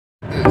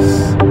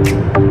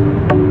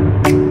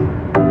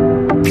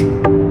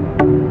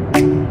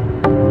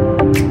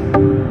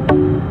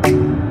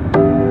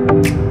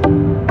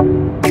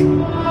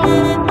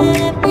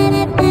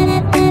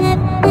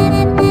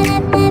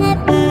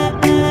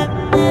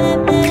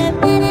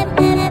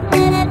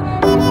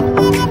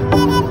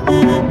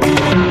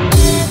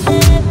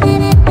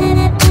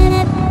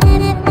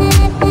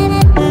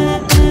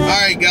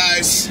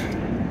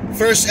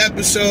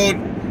episode,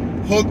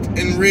 Hooked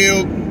and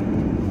Reeled,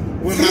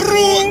 with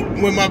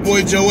my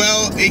boy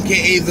Joel,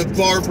 aka the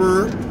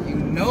Barber. You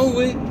know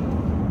it.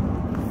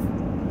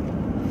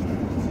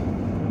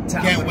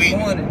 Can't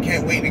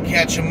wait to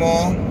catch them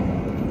all.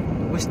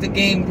 What's the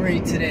game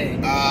breed today?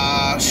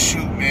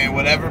 Shoot, man,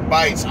 whatever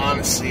bites.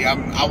 Honestly,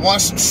 I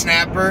want some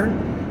snapper,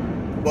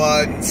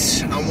 but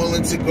I'm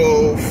willing to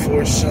go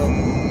for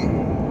some.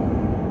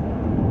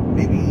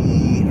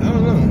 Maybe I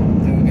don't know.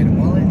 Did we get a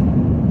mullet?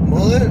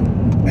 Mullet?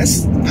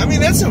 That's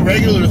a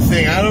regular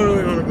thing. I don't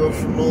really want to go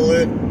for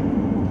mullet.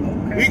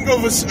 Okay. We can go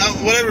for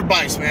whatever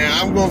bites, man.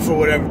 I'm going for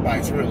whatever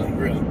bites.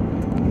 Really.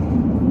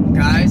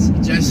 Guys,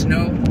 just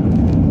know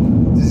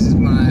this is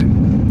my,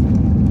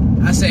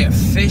 I say,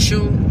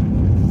 official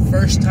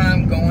first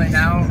time going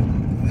out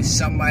with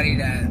somebody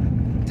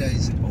that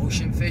does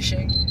ocean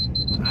fishing.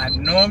 I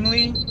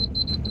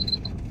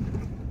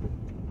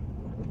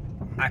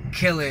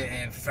kill it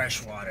in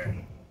freshwater.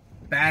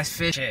 Bass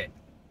fish it.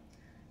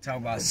 Talk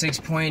about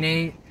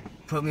 6.8.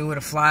 Put me with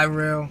a fly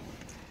reel.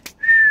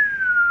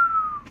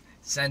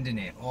 Sending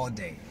it all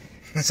day.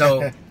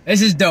 So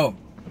this is dope.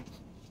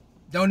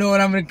 Don't know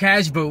what I'm gonna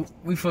catch, but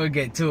we finna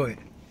get to it.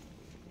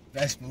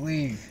 Best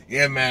believe.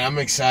 Yeah, man, I'm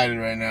excited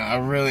right now.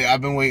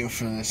 I've been waiting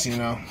for this,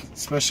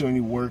 especially when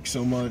you work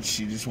so much,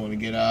 you just want to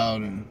get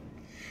out and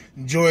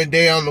enjoy a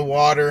day on the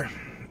water,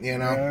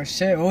 Oh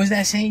shit! What was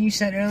that saying you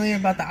said earlier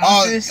about the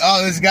office?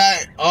 This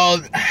guy.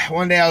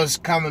 One day I was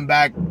coming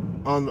back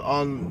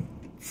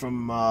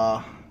from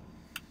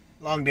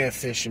long day of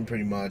fishing,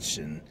 pretty much,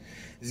 and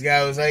this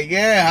guy was like,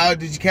 "Yeah, how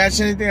did you catch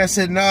anything?" I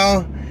said,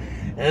 "No,"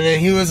 and then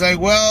he was like,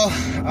 "Well,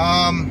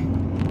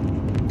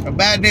 a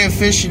bad day of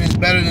fishing is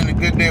better than a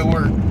good day of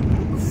work."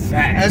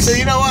 Facts. I said,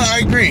 "You know what?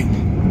 I agree.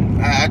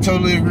 I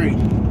totally agree."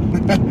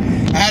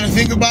 I had to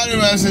think about it,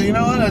 but I said, "You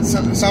know what? That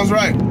sounds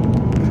right."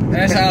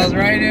 That sounds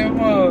right there,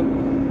 bro.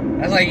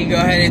 That's like you go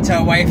ahead and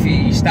tell wifey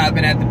you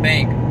stopping at the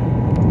bank.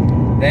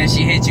 Then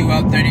she hits you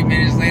up 30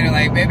 minutes later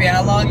like, "Baby,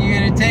 how long you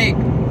gonna take?"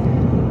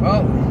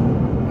 Well,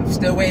 I'm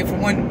still waiting for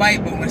one to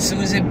bite, but as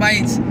soon as it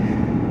bites,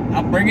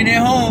 I'm bringing it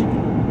home.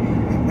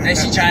 Then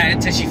she try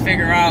until she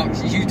figure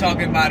out you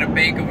talking about a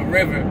bank of a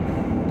river.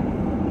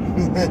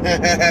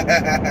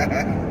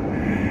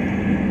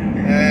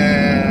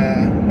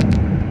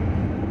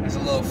 That's a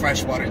little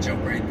freshwater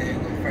joke right there.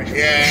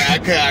 Yeah,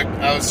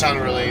 I was trying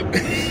to relate.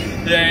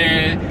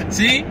 Yeah.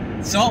 See?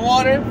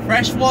 Saltwater,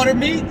 freshwater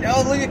meat.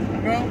 Oh, look at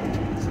bro.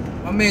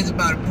 My man's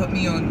about to put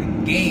me on the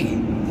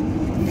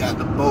game. Got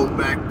the boat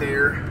back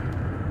there.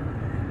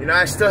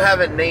 I still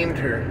haven't named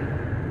her.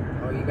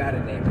 Oh, you gotta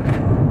name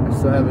her. I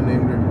still haven't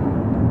named her.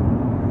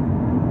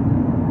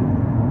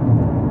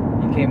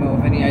 You came up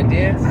with any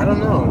ideas? I don't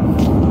know.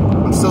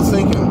 I'm still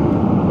thinking.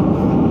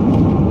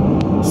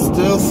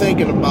 Still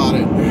thinking about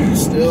it.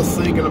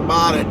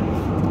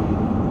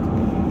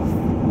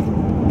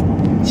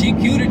 She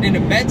cuter than a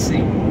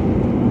Betsy.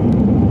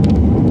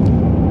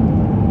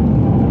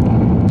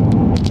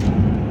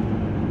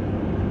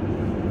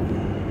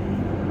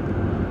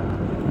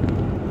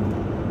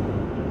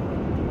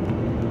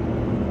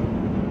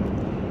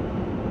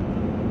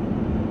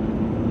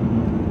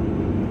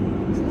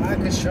 There's a lot of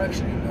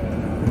construction going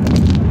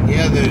on.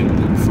 Yeah, they're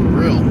for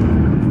real.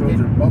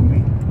 Roads are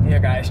bumpy. Here,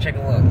 guys, take a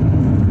look.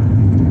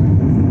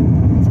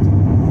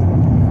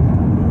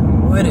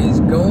 What is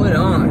going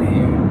on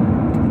here?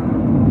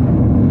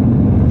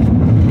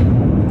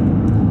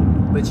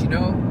 But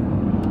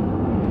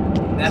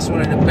that's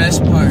one of the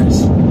best parts.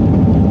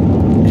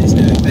 Is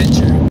the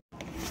adventure.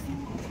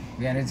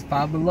 Yeah, it's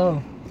Five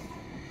Below.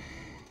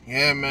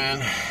 Yeah,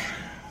 man.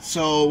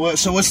 So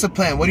what's the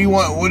plan? What do you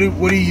want? What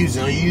are you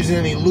using? Are you using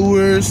any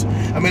lures?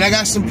 I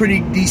got some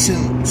pretty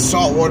decent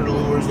saltwater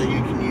lures that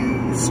you can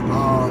use.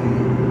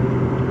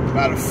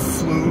 Got a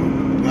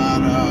fluke.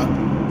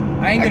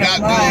 I got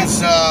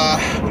those.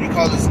 What do you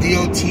call those?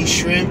 DOT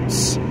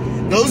shrimps.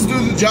 Those do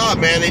the job,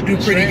 man. They do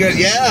pretty good.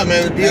 Yeah,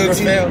 man. The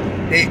DOT.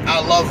 I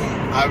love them.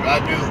 I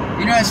do.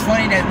 It's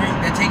funny that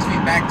takes me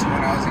back to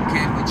when I was a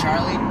kid with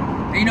Charlie.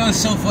 It's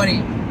so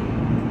funny.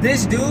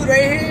 This dude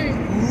right here,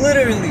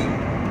 literally,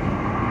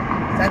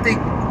 I think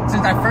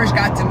since I first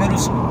got to middle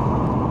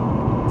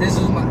school, this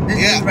dude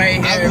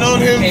right here. I've known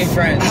him.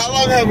 Friends. How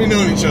long have we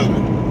known each other?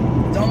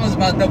 It's almost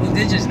about double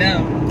digits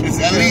now. It's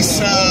at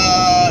least,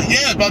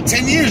 about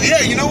 10 years.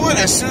 Yeah, you know what?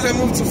 As soon as I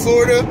moved to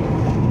Florida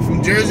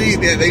from Jersey,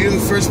 they were the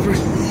first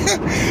person,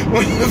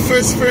 one of the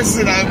first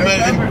person I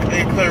met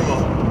in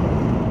Claremont.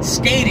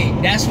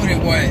 Skating, that's what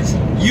it was.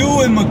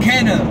 You and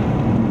McKenna,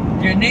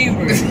 your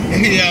neighbor.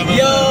 Yeah,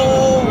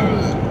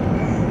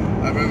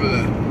 I remember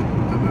that.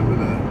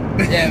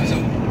 Yeah,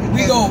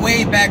 we go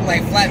way back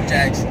like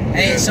flapjacks.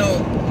 And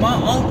so my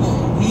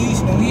uncle,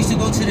 when we used to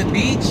go to the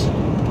beach,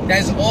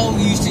 that's all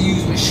we used to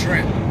use was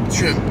shrimp.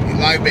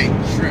 Live bait.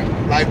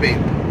 Live bait.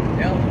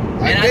 Yeah.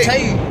 And I tell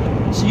you,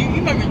 you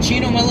remember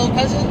Chino, my little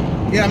cousin?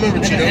 Yeah, I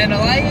remember Chino. And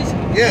Elias?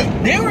 Yeah.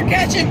 They were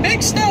catching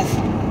big stuff.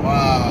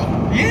 Wow.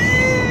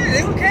 Yeah,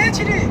 they were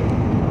catching it.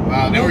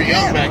 Wow, they were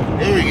young back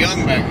then.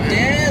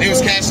 Yeah. They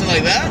was catching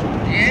like that?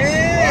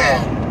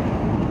 Yeah. Wow.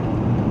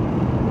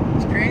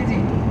 It's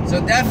So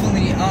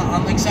definitely,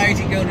 I'm excited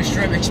to go to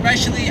shrimp.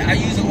 Especially, I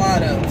use a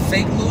lot of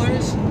fake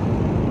lures.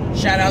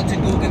 Shout out to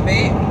Googan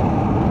Bait.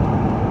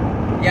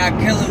 Y'all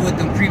kill it with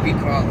them creepy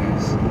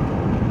crawlers.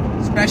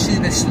 Especially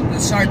the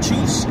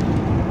chartreuse.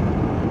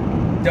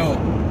 Dope.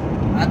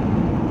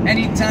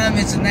 Anytime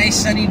it's a nice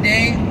sunny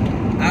day,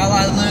 all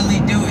I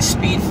literally do is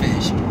speed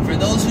fish. For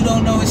those who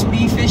don't know what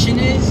speed fishing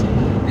is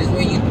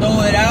when you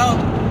throw it out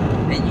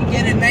and you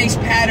get a nice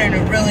pattern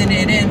of reeling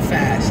it in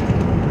fast.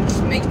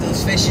 Just make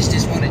those fishes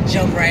just want to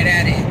jump right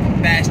at it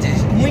fast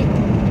as wink.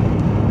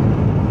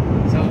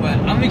 So, but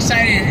I'm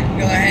excited to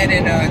go ahead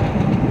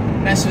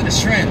and mess with the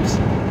shrimps.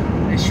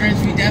 The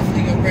shrimps, we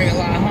definitely gonna bring a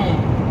lot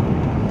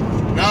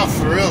home. No,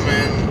 for real,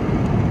 man.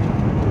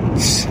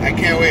 I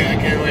can't wait.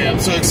 I'm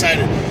so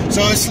excited.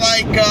 So it's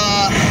like,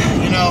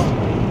 you know,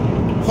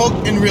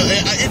 hooked and reel.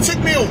 It took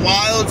me a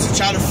while to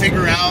try to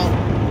figure out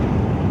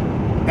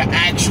the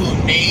actual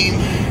name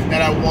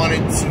that I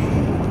wanted to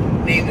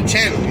name the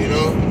channel, you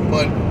know.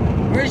 But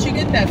where did you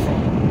get that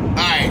from?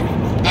 Alright.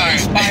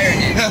 Inspired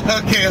it.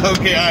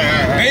 okay,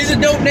 alright. It's a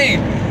dope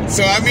name.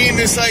 So I mean,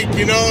 it's like,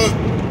 you know,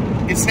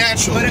 it's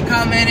natural. Put a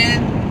comment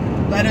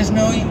in. Let us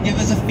know. Give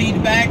us a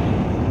feedback.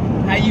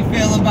 How you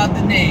feel about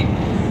the name?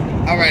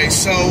 Alright,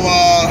 so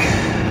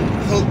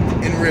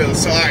hooked and reel.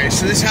 So alright,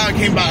 so this is how it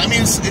came about. I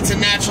mean, it's a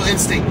natural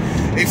instinct.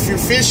 If you're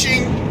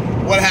fishing,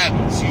 what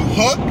happens? You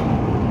hook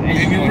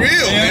and you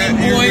reel, man.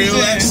 You reel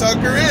that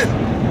sucker in.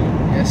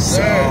 Yes,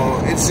 sir.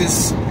 So it's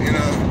just, you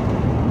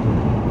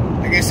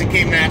know, I guess it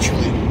came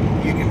naturally,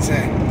 you can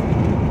say.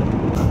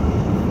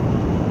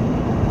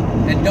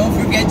 And don't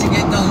forget to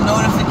get those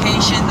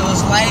notifications,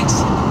 those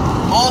likes.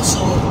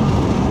 Also,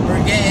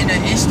 we're getting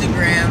an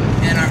Instagram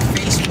and our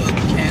Facebook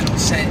channel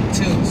set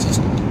too. So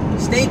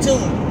stay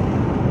tuned.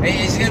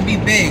 It's gonna be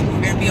big.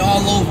 We're gonna be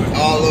all over.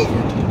 All over.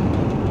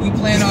 We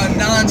plan on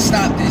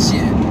non-stop this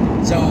year.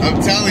 So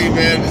I'm telling you,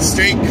 man,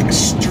 straight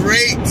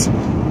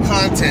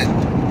content.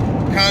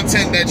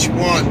 Content that you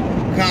want,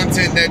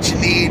 content that you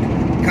need,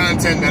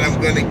 content that I'm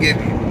gonna give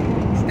you.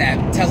 It's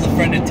that tell a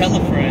friend to tell a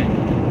friend.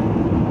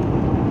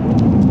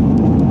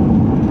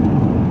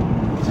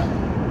 So,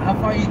 how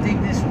far you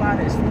think this spot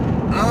is from?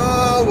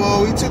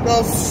 Well, we took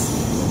off.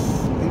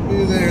 We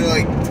were there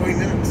like 20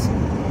 minutes.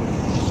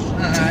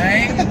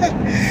 Alright.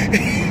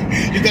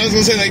 You thought I was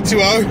gonna say like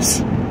 2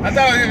 hours? I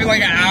thought it was gonna be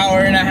like an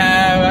hour and a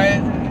half.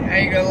 I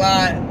ain't gonna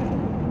lie.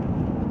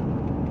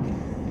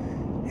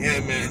 Yeah,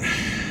 man.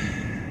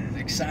 I'm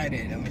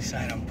excited.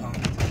 I'm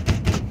pumped.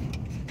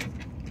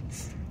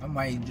 I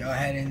might go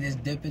ahead and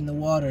just dip in the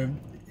water.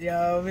 You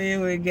know what I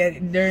mean? We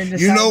get during the.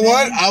 You know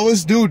what?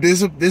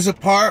 There's a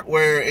part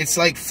where it's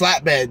like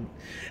flatbed.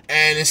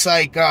 And it's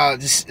like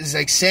it's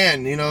like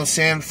sand, you know,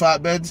 sand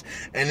flatbeds,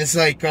 and it's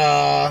like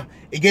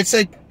it gets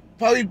like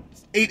probably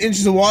 8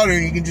 inches of water,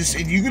 and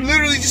you can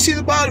literally just see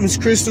the bottom. It's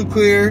crystal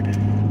clear.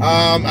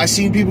 I've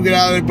seen people get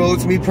out of their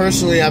boats. Me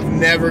personally, I've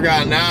never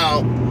gotten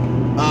out,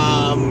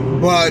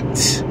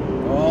 but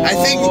I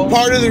think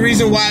part of the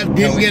reason why I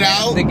didn't get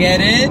out to get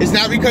in is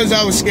not because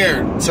I was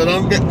scared. So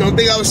don't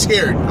think I was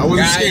scared. I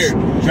wasn't scared.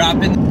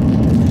 Dropping.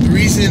 The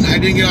reason I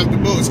didn't get off the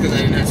boat is because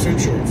I didn't have swim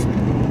shorts.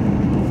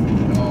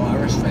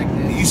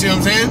 You see what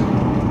I'm saying?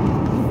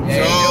 Yeah,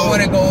 you don't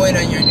want to go in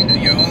on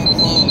your own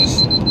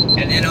clothes,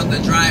 and then on the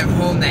drive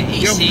home, that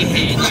AC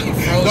hit and you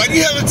frozen. Why do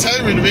you have a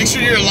timer to make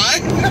sure you're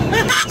alive?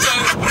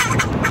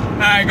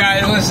 Alright,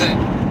 guys, listen.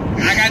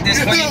 I got this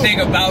funny thing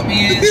about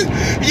me is...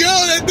 Yo,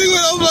 that thing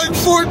went up like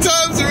 4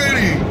 times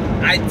already.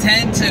 I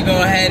tend to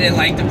go ahead and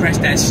like to press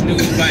that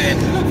snooze button.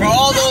 For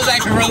all those that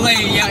can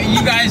relate,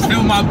 you guys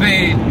feel my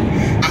pain.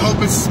 I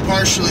hope it's a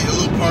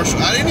little partial.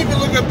 I didn't even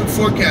look up the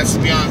forecast,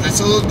 to be honest. That's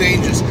a little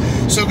dangerous.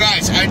 So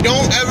guys, I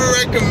don't ever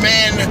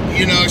recommend,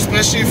 you know,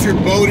 especially if you're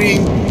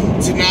boating,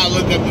 to not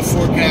look up the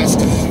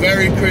forecast. It's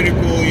very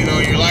critical, you know,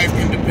 your life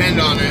can depend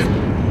on it.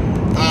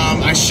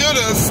 I should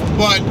have,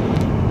 but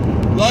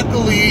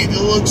luckily it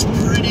looks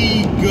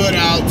pretty good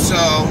out,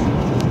 so,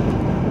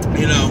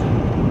 you know.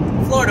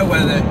 Florida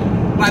weather.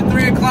 By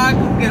 3 o'clock,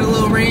 get a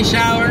little rain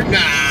shower.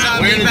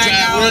 Nah, we're in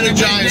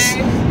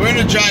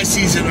the dry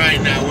season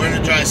right now. We're in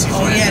the dry season.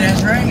 Oh yeah,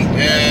 that's right.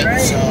 Yeah,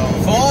 that's right.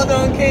 So fall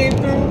done came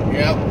through.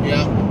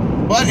 Yep.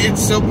 But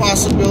it's still a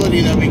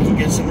possibility that we can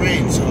get some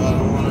rain. So I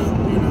don't want to,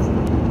 you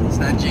know. It's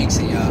not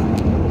jinxing y'all.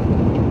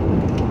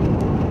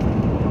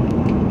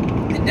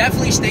 And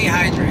definitely stay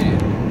hydrated.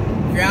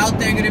 If you're out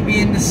there gonna be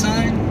in the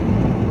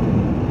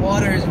sun,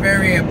 water is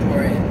very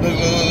important.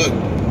 Look.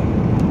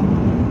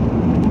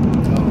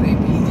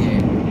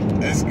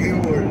 That's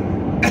Game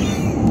Warden.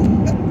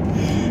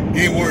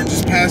 Game Warden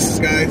just passes,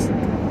 guys.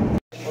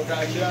 Oh,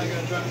 guys, you're not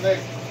gonna drive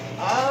next.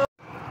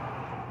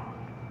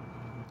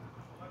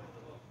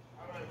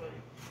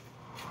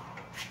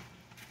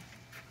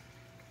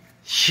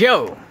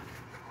 Show.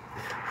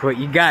 What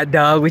you got,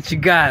 dog? What you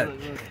got?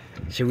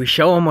 Should we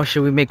show them or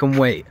should we make them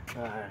wait?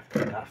 Alright.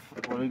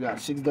 What do we got?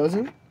 6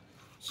 dozen?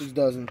 6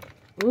 dozen.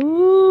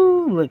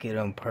 Ooh, look at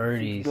them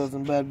purdies. 6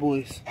 dozen bad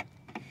boys.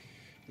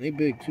 They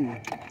big too.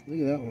 Look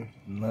at that one.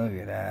 Look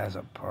at that. That's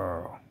a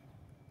pearl.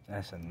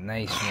 That's a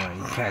nice one.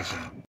 You catch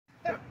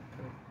it.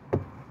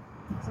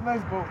 a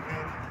nice boat,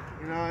 man.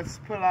 You know, it's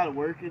put a lot of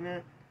work in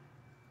it.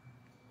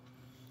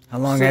 How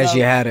long has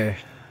you had her?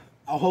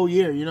 A whole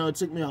year. You know, it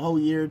took me a whole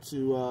year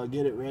to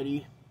get it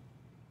ready.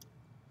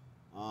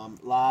 A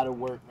lot of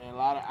work, man. A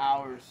lot of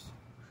hours.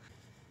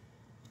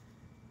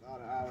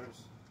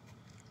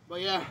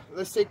 But yeah,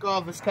 let's take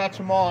off. Let's catch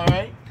them all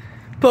right?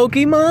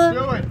 Pokemon?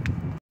 Do it.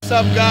 What's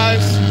up,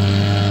 guys?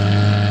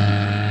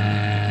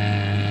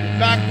 We're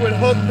back with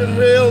Hooked and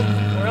Reeled.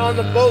 We're on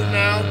the boat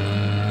now.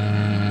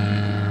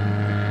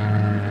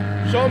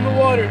 Show them the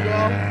water,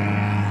 y'all.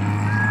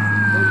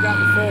 What we got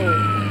the phone?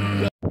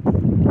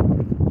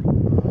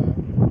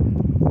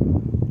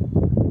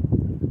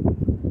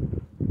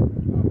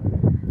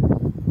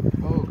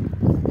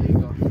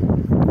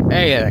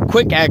 Hey,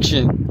 quick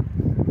action.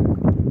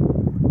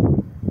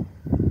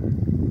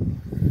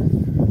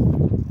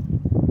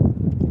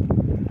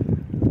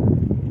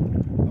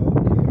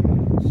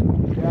 Okay, so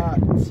we got.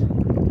 Okay, this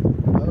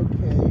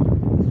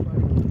one a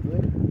little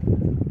bit.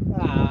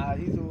 Ah,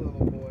 he's a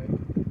little boy.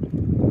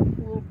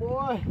 Little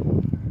boy.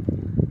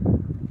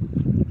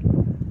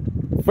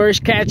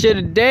 First catch of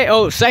the day.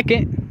 Oh,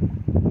 second.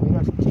 We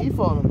got some teeth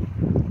on him.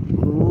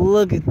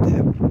 Look at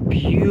the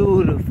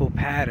beautiful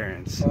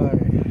patterns.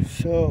 Alright,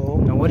 so.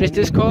 Now, what is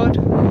this called?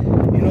 You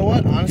know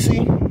what? Honestly,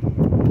 I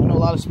know a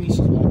lot of species,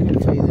 but I couldn't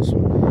tell you this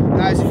one.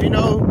 Guys, if you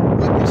know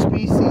what this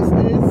species is,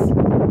 leave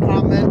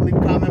a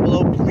comment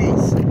below,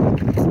 please.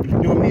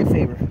 Do me a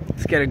favor.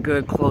 Let's get a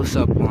good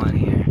close-up on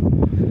here.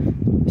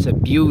 It's a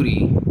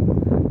beauty.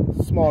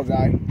 Small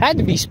guy. Had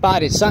to be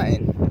spotted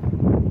something.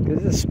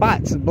 Because there's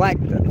spots, black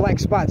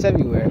spots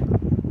everywhere.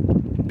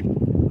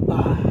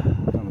 Oh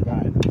my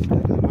God.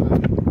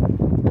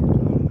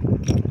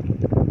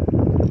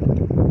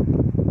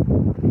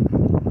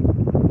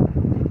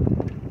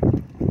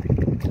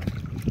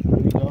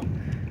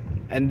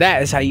 And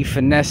that is how you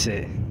finesse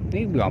it.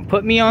 You gonna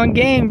put me on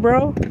game,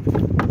 bro.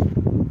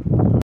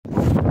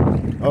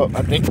 Oh,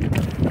 I think.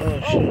 Oh,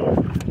 shit.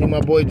 I think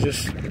my boy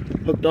just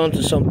hooked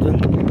onto something.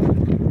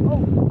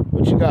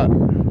 What you got?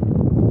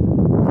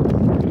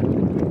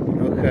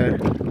 Okay.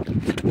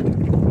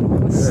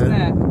 What's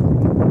that?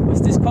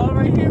 What's this called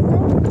right here,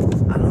 bro?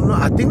 I don't know.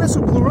 I think that's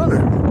a blue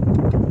runner.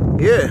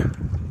 Yeah.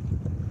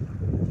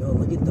 Yo,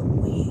 look at the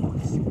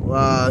wings.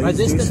 Wow. Are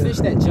this the fish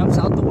that jumps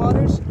out the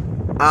waters?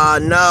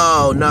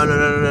 No.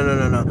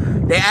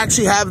 They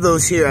actually have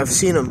those here. I've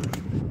seen them.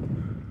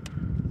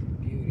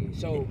 Beauty.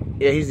 So,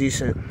 Yeah, he's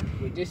decent.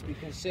 would this be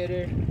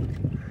considered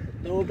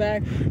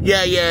throwback?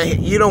 Yeah,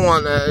 you don't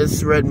want that.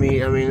 It's red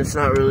meat. I mean, it's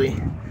not really,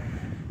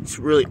 it's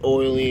really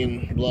oily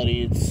and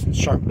bloody. It's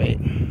shark bait.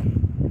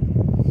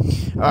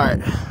 Alright.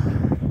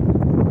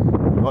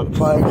 Oh, the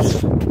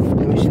pliers.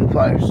 Let me see the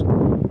pliers.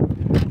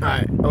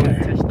 Alright,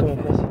 okay. Come on,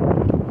 Chris.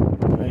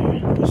 Right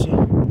here. Let me see.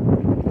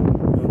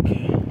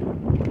 Okay.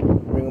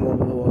 Bring him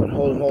over the water.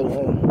 Hold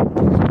him.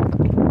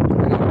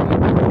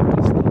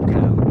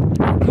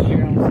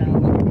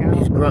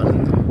 He's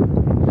grunting.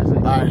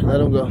 Alright, let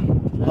him go.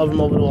 Hover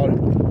him over the water.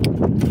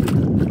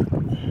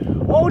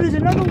 Oh, there's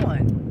another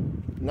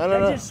one. No.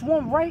 That just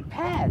swam right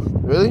past.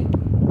 Really?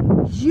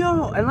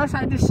 Yo, unless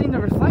I just seen the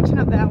reflection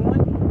of that one.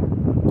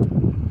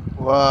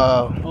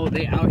 Wow. Oh,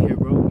 they out here,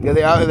 bro. Yeah,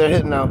 they're out here. They're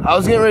hitting now. I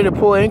was getting ready to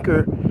pull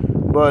anchor,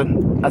 but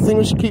I think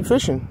we should keep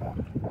fishing.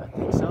 I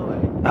think so,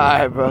 eh?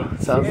 Alright, bro.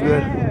 Sounds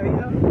good. Yeah.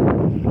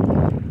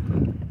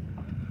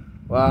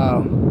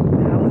 Wow.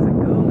 That was a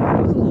go.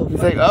 That was a little He's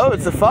fight. like, oh,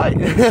 it's a fight.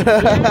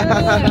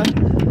 Yeah.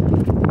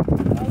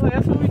 Oh,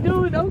 that's what we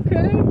doing.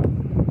 Okay.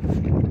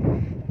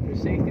 For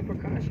safety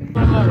precaution.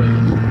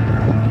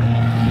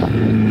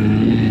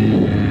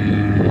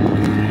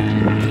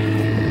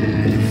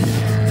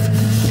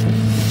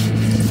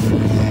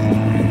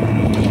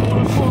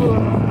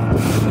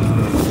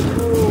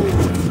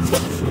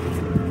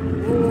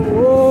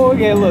 Oh,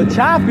 get a little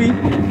choppy.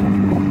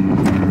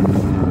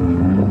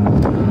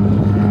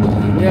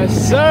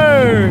 Yes,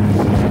 sir.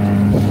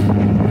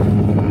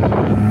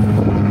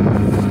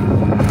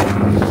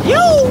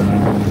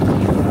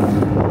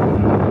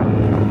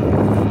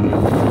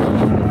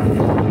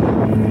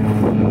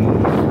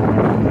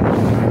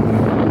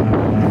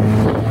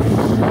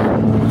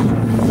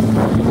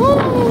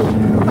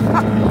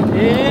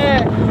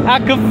 I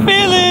can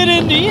feel it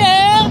in the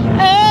air.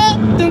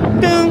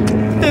 Dun, dun,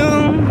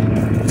 dun.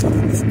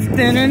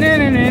 Dun, dun, dun,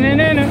 dun, dun,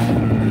 dun, dun.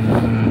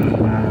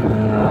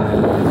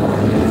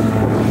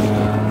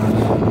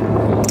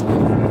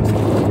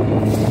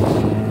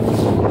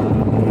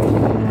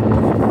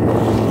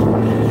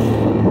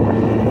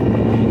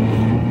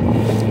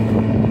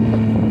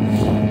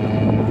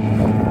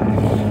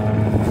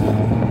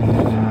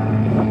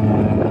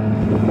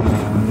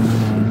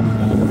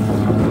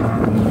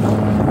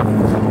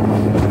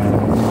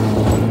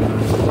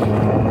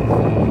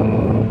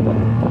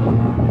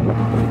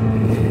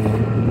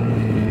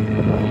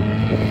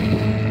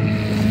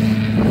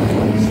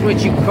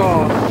 What you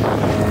call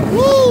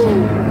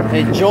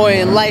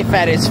enjoying life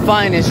at its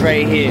finest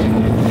right here.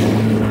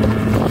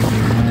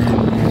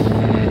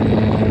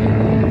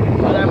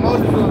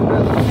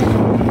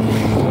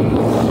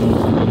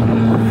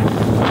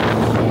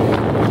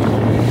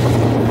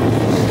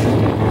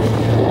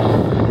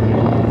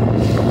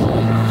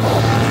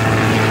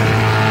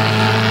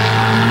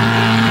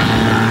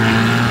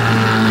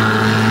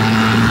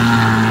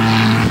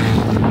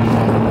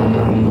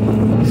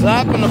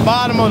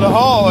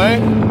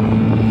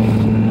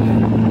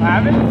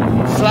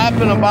 grabbing?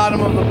 Slapping the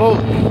bottom of the boat.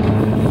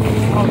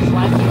 Oh,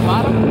 slapping the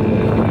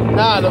bottom?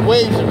 Nah, the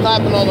waves are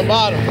clapping on the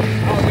bottom.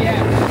 Oh,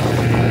 yeah.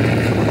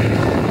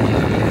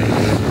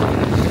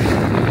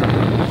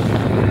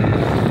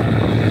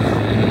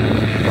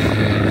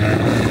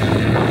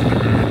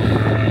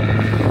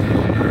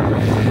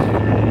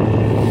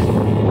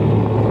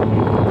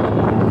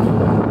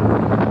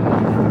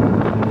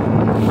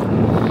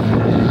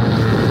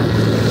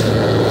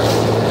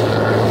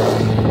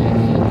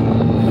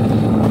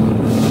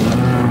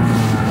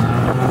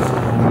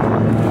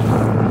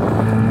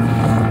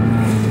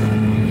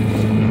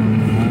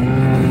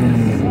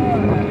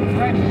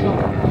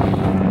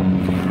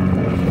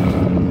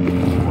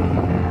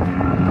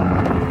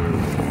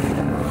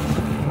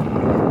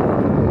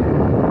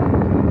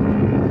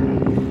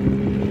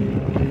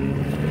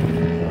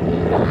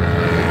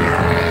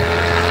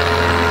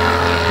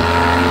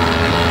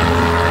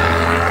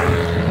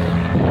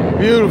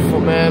 Beautiful,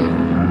 man.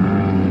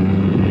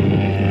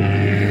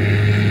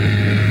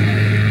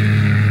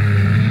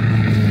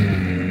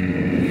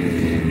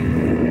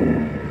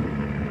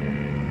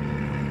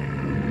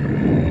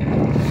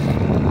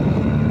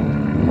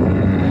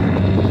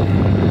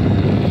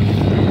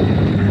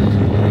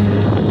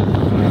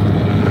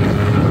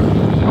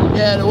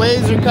 Yeah, the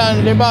waves are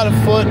they're about a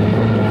foot.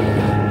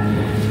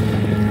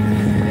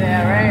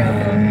 Yeah,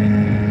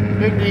 right.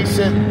 They're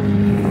decent.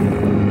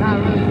 Not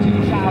really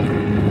too choppy.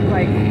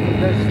 Like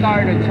the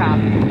start of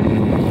choppy.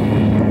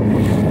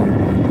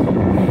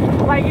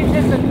 Like it's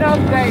just enough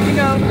that, you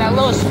know, that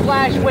little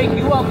splash wake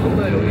you up a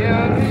little, you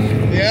know what I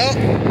mean? Yeah.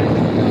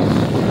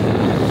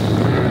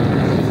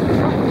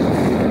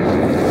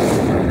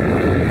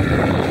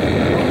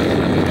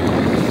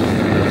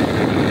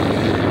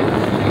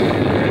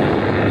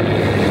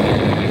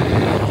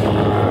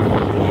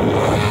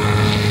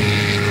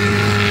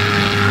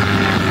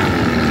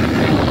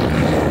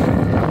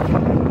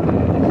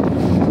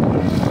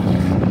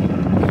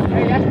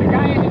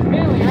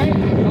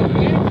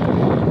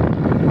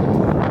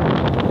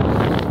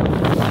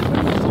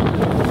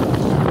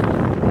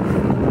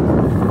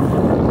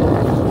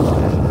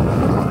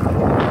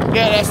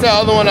 Yeah, that's the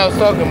other one I was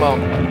talking about.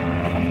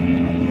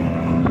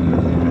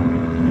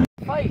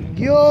 Fight.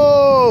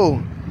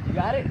 Yo! You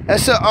got it?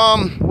 That's a,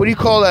 what do you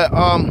call that?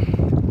 Oh,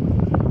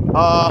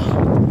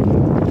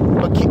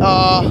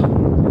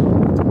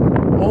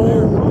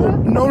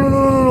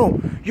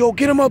 no. Yo,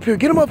 get him up here,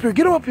 get him up here,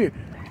 get him up here.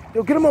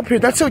 Yo, get him up here.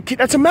 That's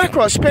a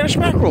mackerel, a Spanish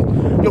mackerel.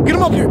 Yo, get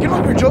him up here,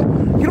 Joe.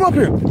 Get him up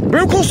here.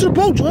 Bring him close to the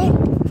boat, Joe.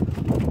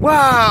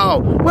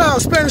 Wow,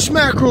 Spanish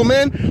mackerel,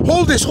 man.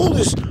 Hold this. Hold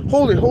it.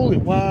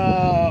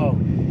 Wow.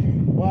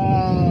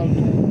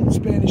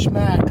 Spanish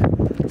mac.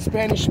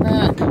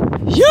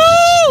 Yo!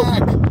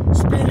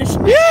 Spanish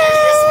mac.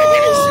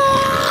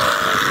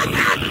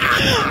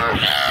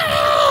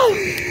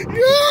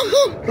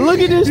 Look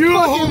at this.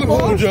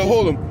 Hold him, Joe.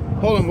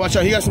 Hold him. Watch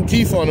out. He got some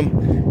teeth on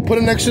him. Put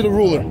him next to the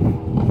ruler.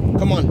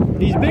 Come on.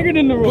 He's bigger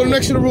than the ruler. Put him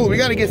next to the ruler. We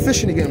gotta get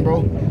fishing again,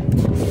 bro.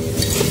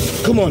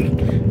 Come on.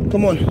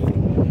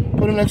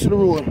 Put him next to the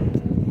ruler.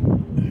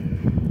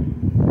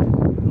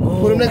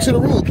 Put him next to the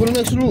ruler.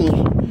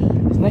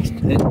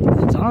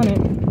 It's on it.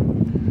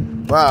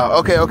 Wow.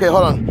 Okay. Hold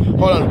on.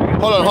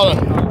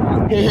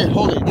 Here.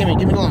 Hold it. Give me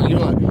the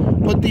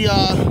line. Put the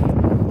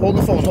hold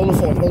the phone.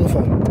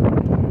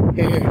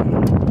 Here.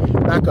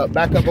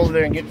 Back up over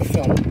there and get the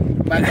phone.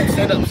 Back up.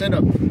 Stand up,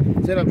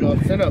 Joe.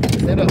 Stand up.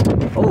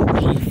 Oh,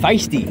 he's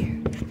feisty.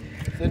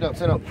 Stand up.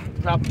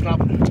 Drop it.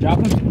 Drop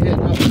him? Yeah,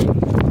 drop it.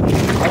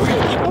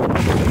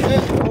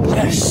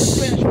 Yes.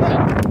 Spanish mac.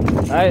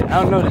 I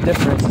don't know the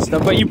difference and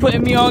stuff, but you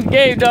putting me on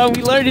game, dog.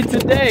 We learned it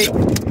today.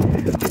 Woo!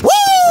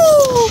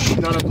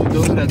 No, don't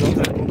do that.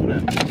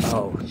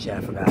 Oh, shit,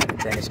 I forgot.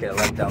 Dennis gonna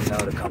let them know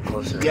to come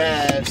closer.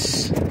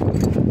 Yes.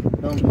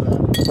 Don't do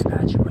that.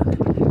 Gotcha, brother.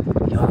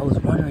 Yo, I was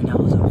wondering that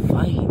was a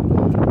fight.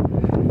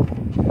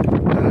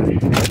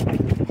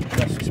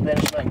 That's the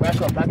Spanish mac.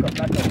 Back up.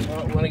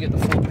 We want to get the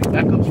full pick.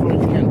 Back up as far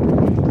as you can.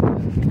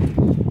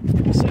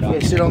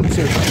 Sit on the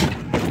chair.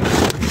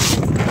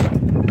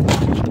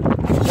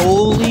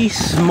 Holy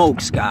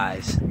smokes,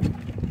 guys.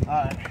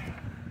 Alright.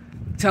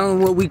 Tell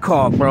them what we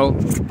call, bro.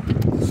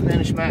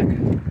 Spanish mac.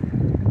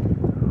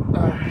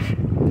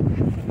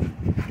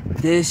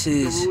 This The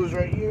is ruler's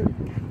right here.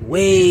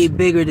 way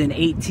bigger than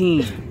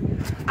 18.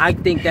 I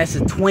think that's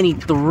a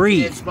 23.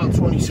 Yeah, it's about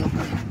 20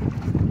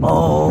 something.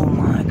 Oh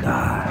my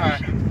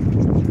gosh.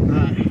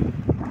 Alright.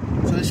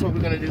 So this is what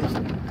we're gonna do.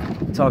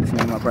 Talk to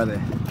me, my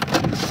brother.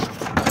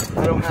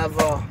 I don't have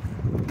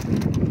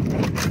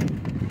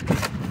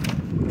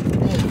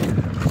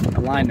A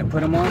line to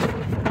put him on?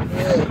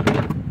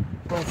 yeah.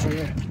 Closer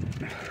here.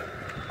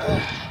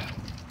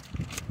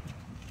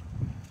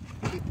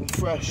 Keep them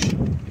fresh.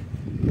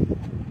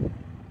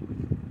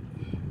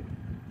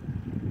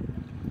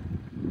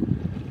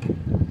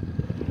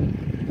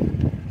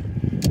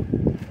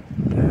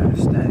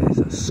 Yes, that is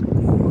a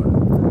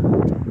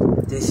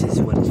score. This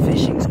is what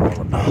fishing's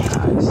all about,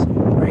 guys.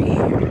 Right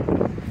here.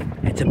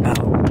 It's about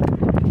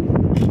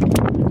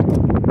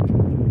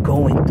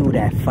going through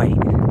that fight.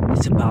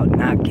 It's about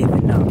not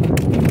giving up.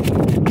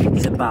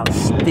 It's about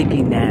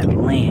sticking that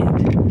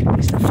land.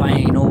 It's the fight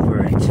ain't over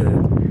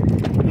until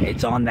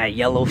it's on that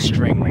yellow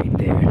string right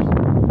there.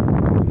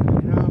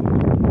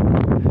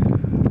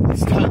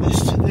 Let's tie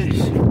this to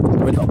this.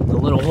 Where the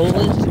little hole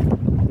is?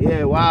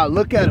 Yeah, wow,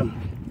 look at him.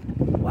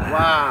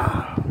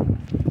 Wow.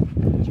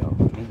 Yo,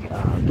 maybe,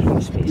 give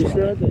me space.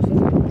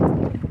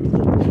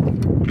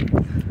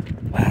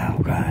 Wow,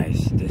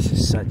 guys, this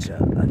is such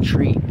a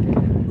treat.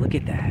 Look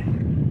at that.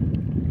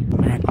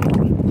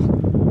 Mackerel.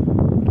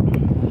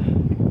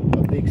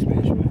 A big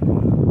Spanish mackerel.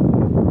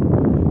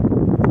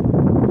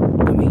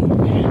 I mean,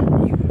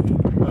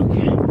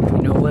 Okay.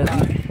 you know what?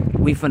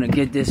 We finna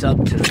get this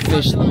up to the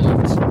fish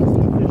lines.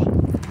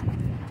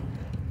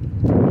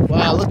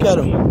 Wow, look at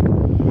him.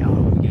 Yo,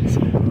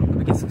 let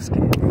me get some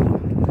skin, bro.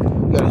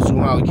 You gotta zoom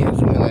out, we can't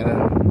zoom in like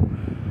that.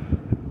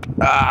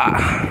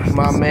 Ah,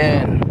 my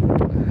man.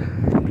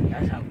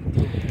 That's how we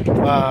do it.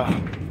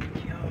 Wow.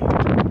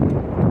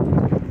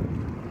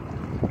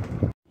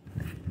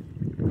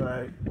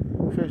 Alright,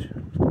 fish.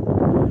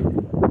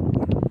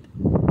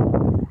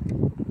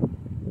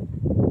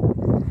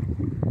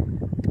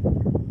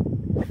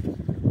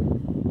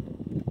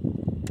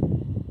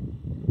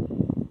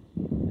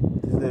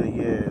 Just let it,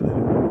 yeah, let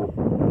it go.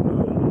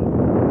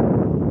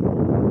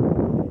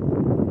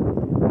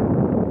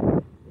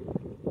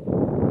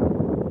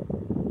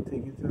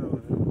 Take your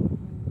time.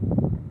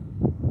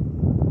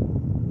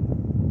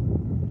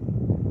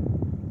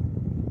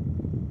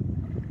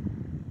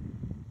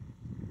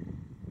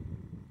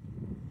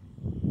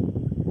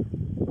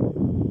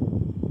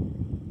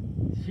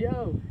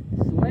 Yo,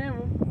 slam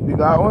him. You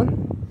got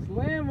one?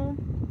 Slam him.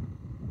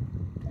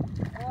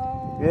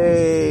 Oh,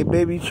 Hey,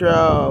 baby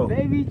trout.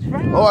 baby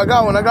trout. Oh, I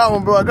got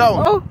one, bro, I got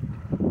one. Oh.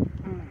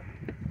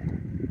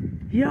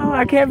 Yo,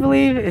 I can't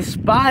believe it's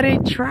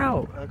spotted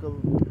trout.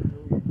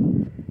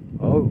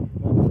 Oh.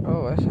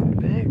 Oh, that's not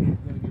big.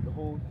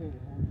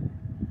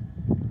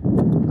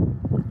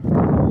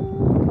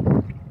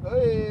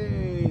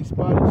 Hey,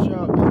 spotted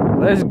trout.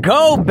 Let's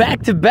go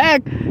back to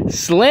back,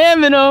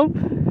 slamming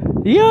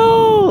them.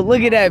 Yo,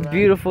 look at that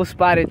beautiful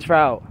spotted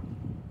trout.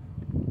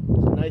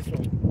 Nice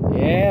one.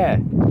 Yeah.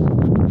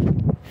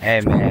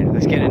 Hey man,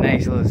 let's get a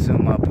nice little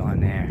zoom up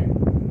on there.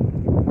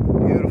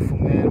 Beautiful,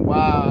 man.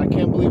 Wow, I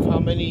can't believe how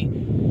many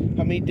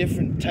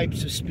different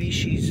types of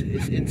species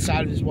is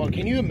inside of this water.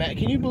 Can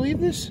you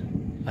believe this?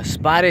 A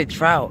spotted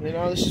trout. You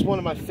know, this is one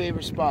of my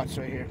favorite spots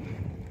right here.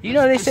 You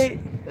know they say.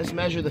 Let's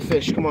measure the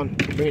fish. Come on,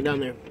 bring it down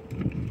there.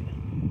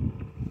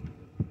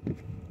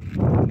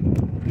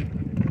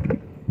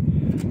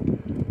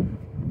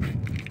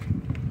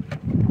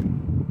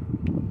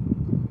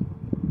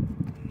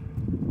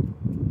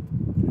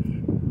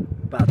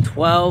 About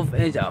 12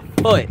 inches, a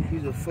foot.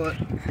 He's a foot.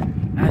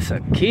 That's a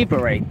keeper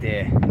right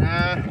there.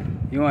 Nah.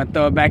 You want to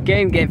throw it back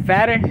in, get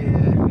fatter?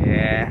 Yeah.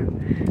 Yeah.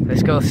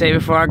 Let's go save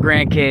it for our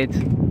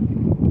grandkids.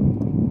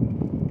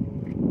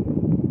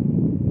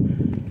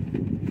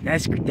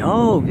 That's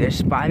dope. There's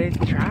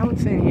spotted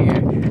trouts in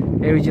here.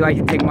 Hey, would you like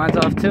to take mine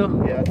off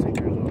too? Yeah, I'll take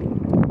yours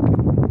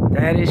off.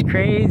 That is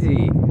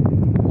crazy.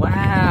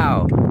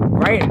 Wow.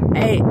 Right.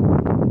 Hey.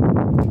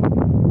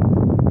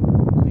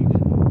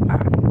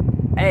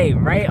 Hey,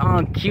 right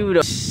on cue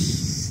to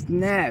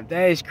snap.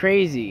 That is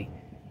crazy.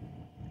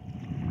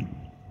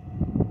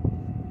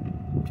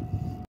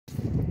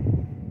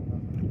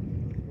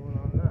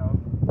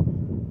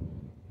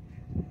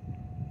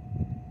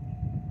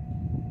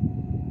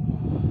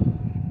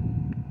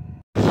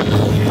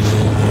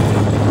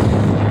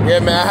 Yeah,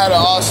 man, I had an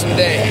awesome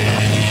day.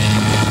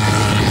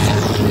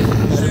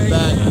 Headed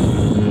back.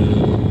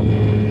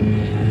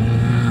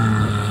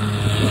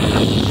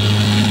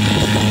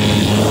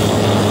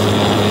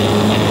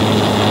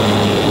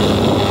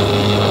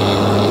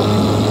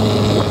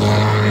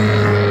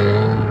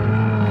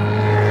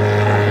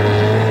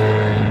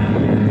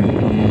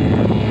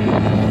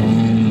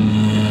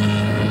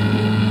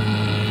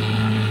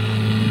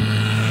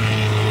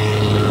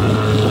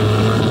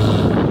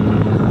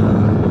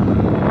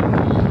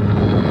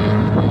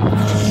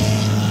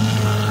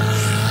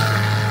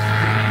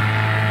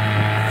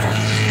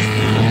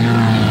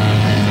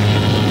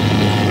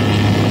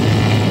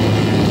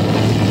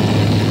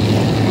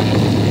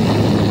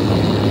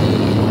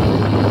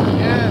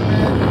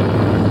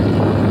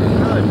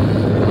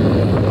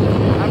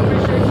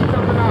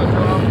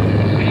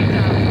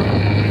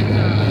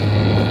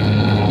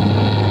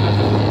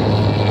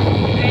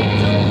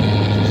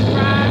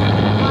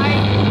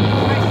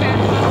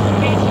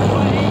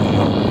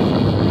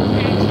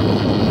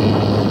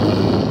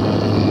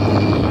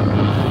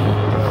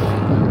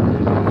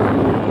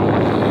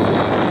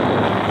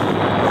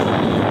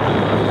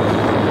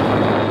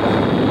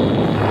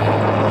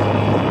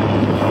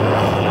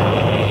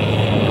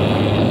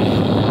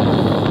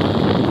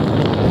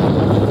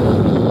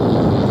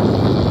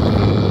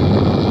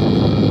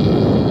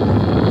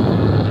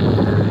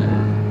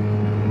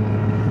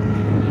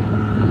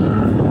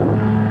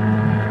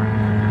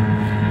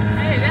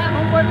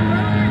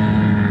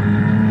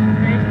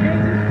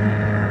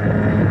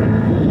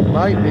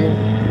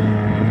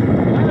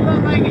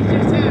 look like it's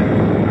just him.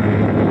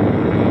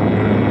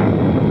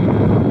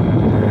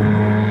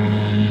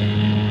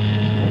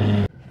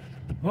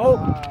 Oh!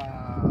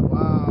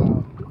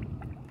 Wow.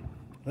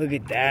 Look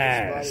at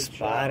that.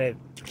 Spotted.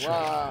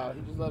 Wow,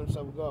 he just let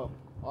himself go.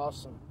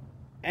 Awesome.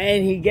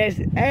 And he gets,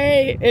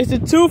 hey, it's a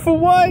 2 for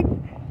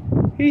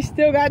 1. He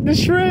still got the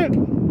shrimp.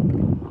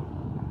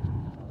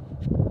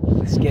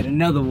 Let's get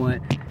another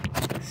one.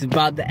 It's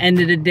about the end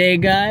of the day,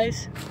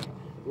 guys.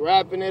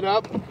 Wrapping it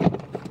up.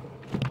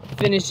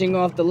 Finishing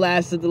off the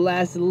last of the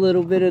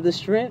little bit of the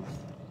shrimp.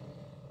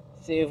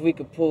 See if we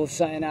could pull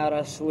something out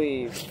our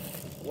sleeve.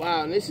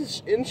 Wow, and this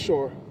is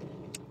inshore.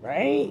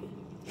 Right?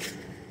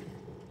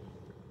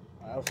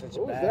 That was such a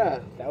What was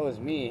bad. that? That was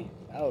me.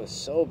 That was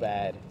so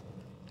bad.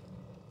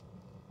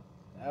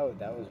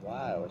 That was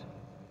wild.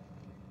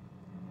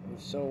 It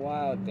was so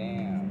wild.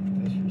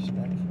 Damn.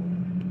 Disrespectful.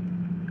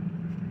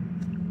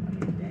 I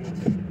mean,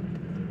 damn.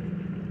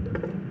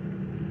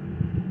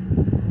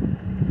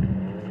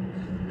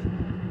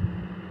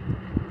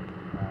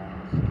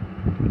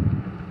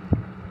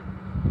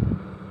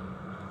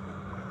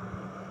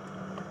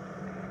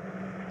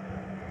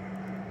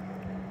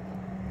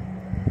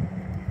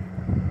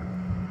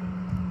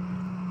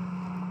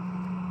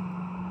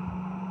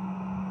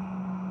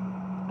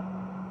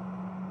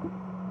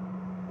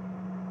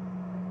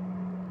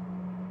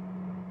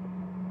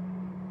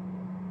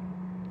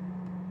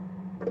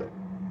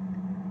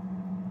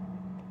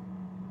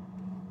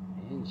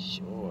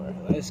 Inshore.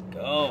 Let's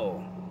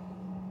go.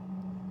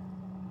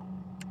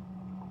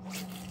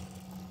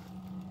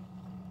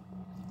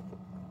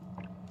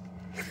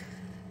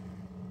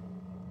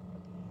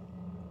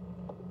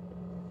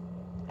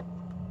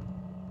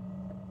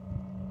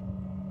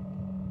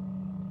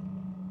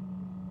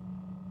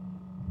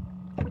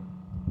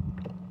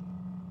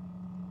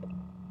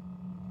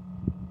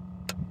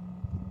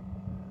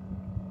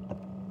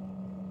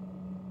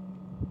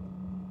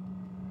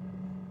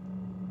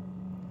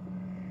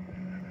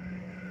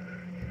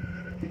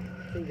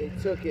 I think they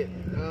took it.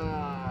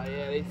 Ah,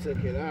 yeah, they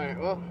took it. All right,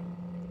 well,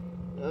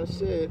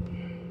 that's it.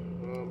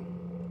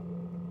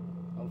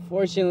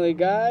 Unfortunately,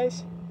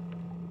 guys,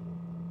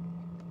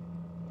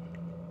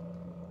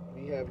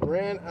 We have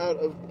ran out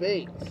of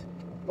bait,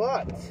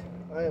 but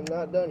I am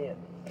not done yet.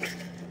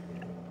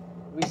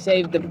 we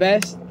saved the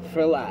best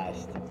for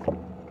last.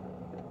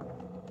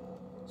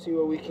 See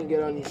what we can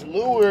get on these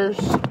lures.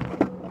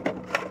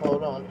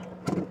 Hold on.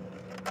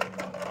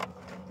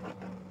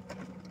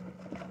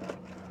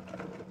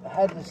 I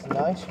had this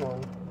nice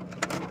one.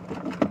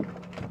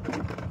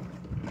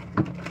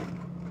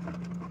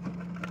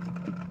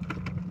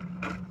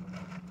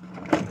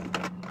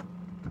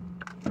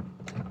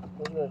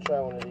 I'm gonna try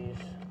one of these.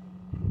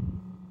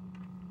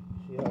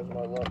 See how's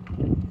my luck.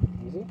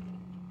 Easy.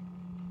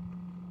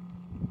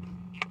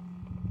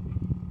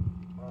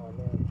 Oh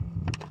man.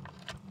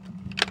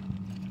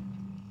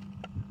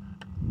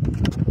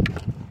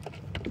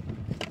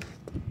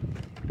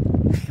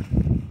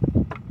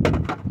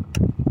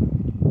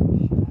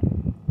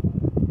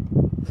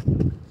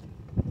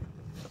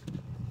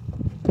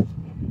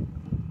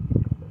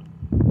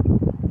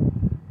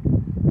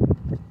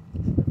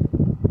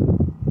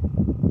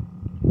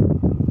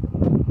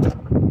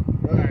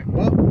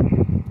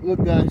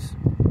 Look guys,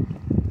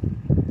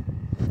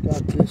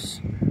 got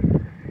this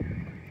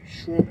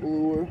shrimp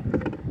lure.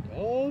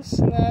 Oh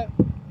snap.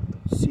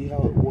 See how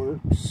it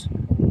works.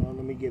 Hold on,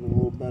 let me get it a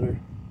little better.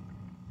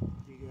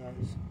 You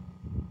guys.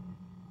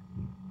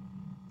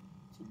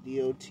 It's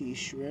a DOT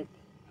shrimp.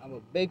 I'm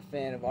a big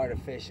fan of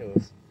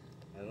artificials.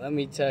 And let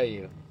me tell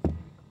you,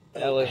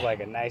 that looks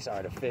like a nice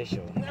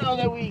artificial. Now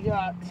that we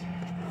got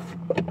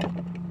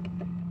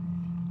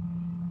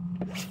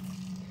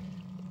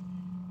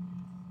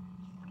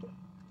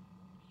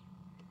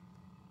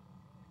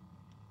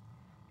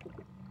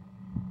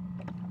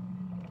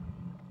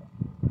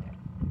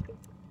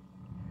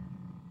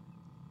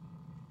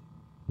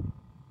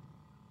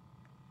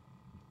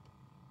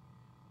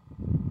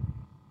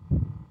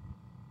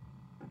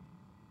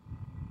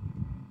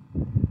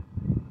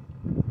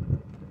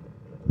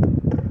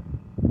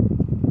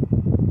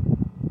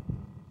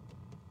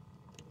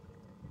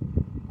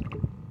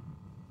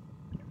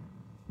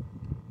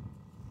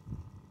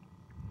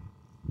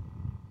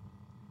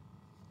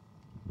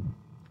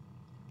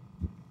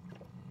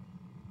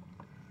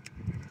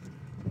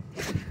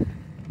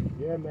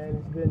yeah, man,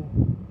 it's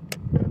been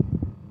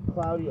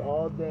cloudy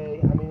all day.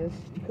 I mean,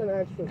 you couldn't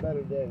ask for a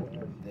better day,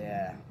 man.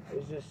 Yeah.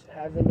 It just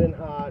hasn't been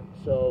hot,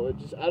 so it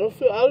just I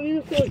don't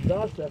even feel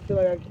exhausted. I feel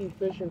like I keep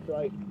fishing for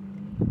like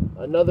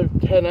another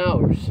 10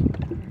 hours.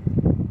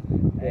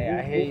 Hey,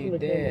 I hear you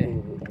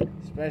did.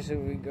 Especially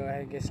if we go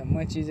ahead and get some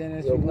munchies in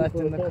us we left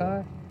in the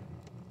car.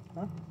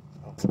 Huh?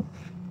 Oh.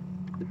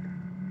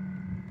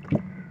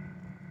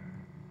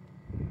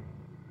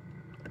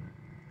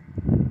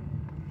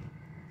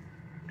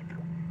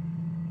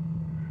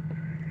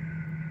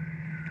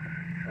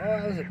 Oh,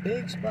 that was a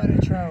big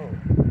spotted trout.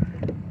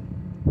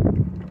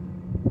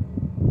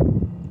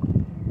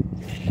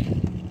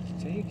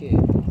 Take it.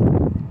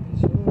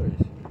 It's yours.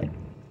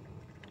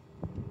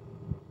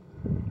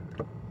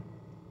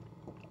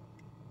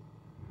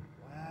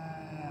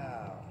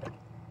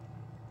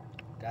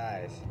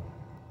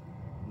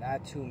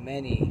 not too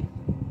many,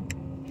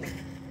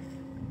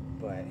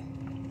 but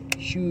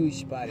huge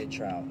spotted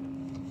trout.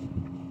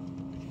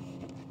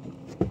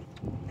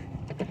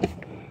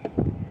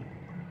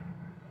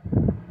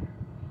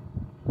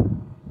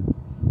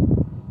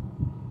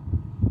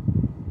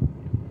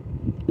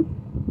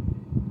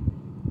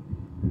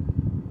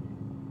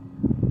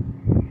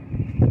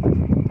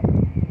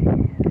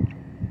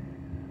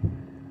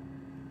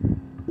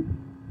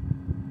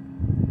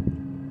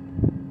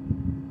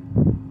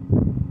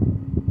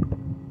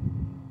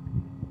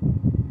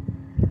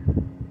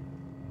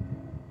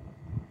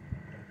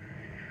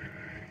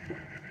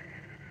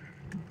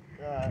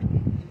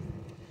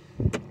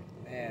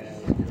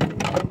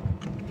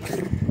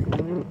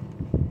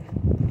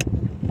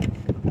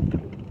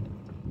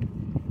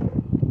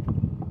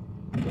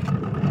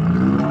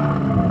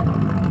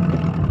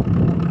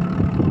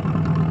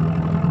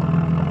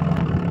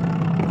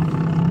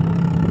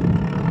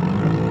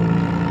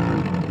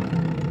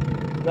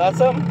 Got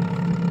something?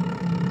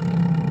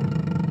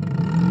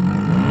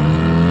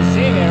 You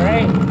seen it,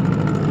 right?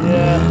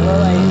 Yeah. Look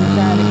like he was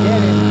trying to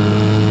get it.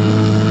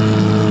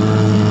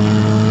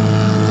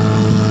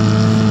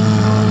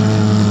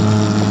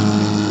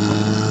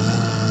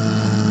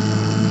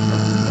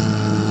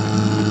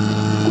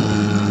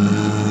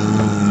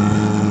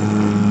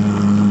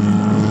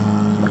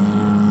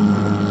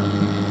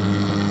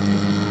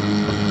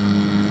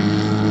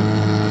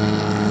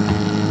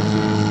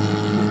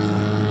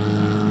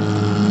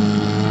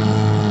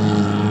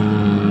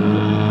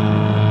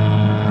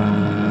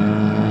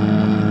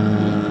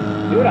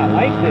 Dude, I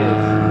like this.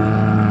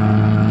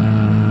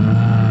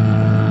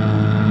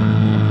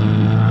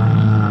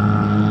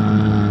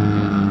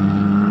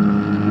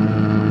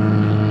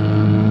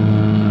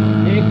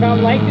 Did it come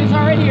like this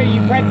already, or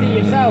you prepped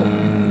it yourself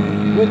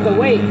with the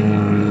weight?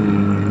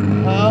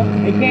 Huh?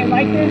 It came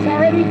like this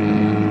already?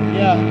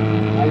 Yeah.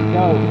 Let's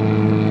go.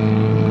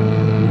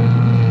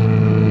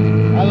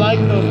 I like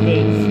those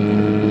baits.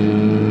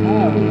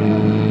 Oh, yeah.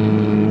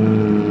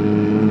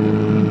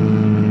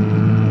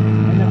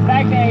 And the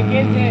fact that it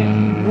gives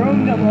it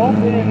room to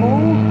open and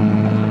move,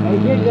 it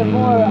gives it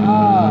more,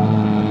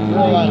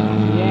 like,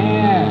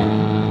 yeah.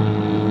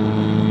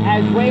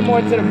 Adds way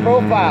more to the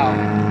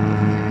profile.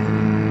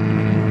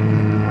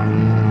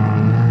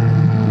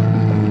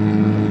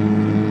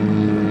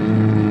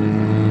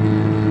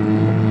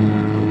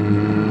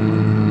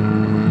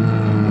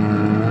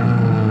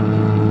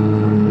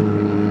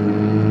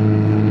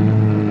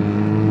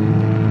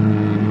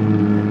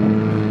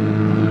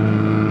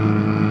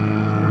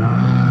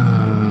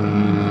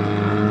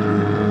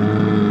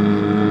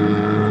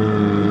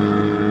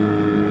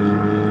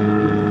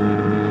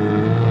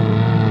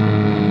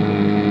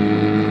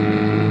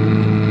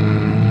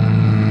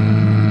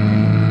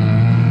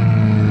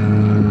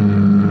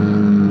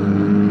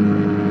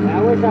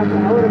 I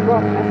would have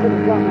brought, I should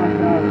have brought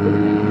myself.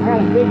 I got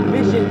a big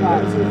fishing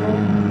rod.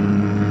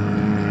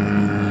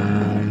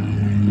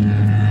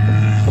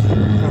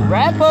 To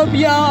wrap up,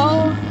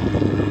 y'all.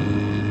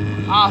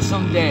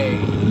 Awesome day.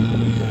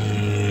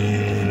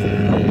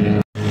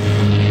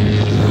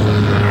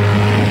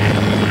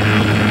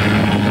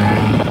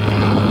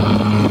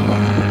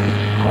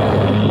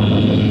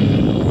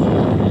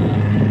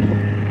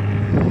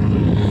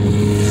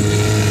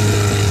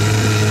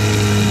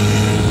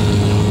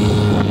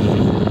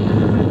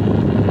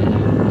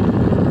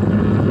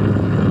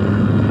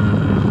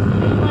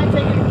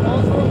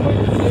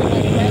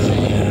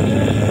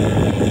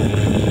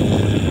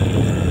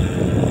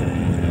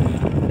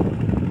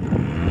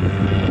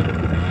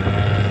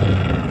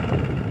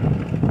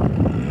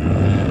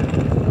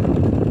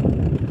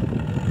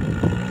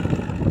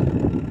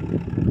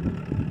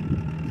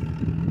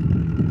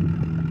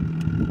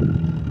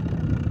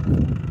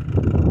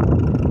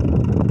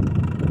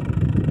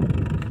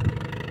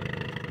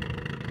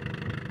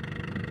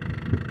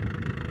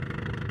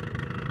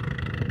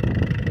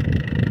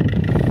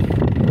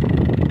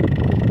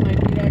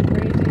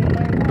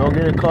 Don't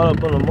get it caught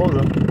up on the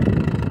motor.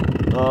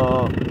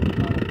 Oh,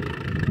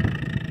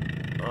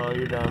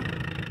 you're done.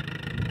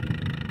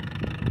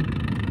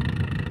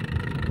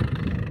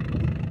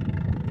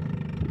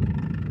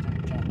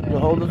 You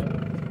hold the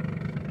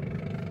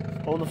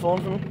phone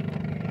for me.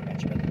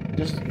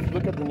 Just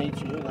look at the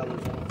nature. You got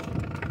what's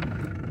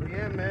on.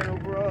 Yeah, man.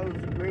 Overall, it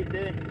was a great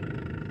day.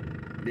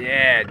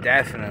 Yeah,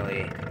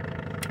 definitely.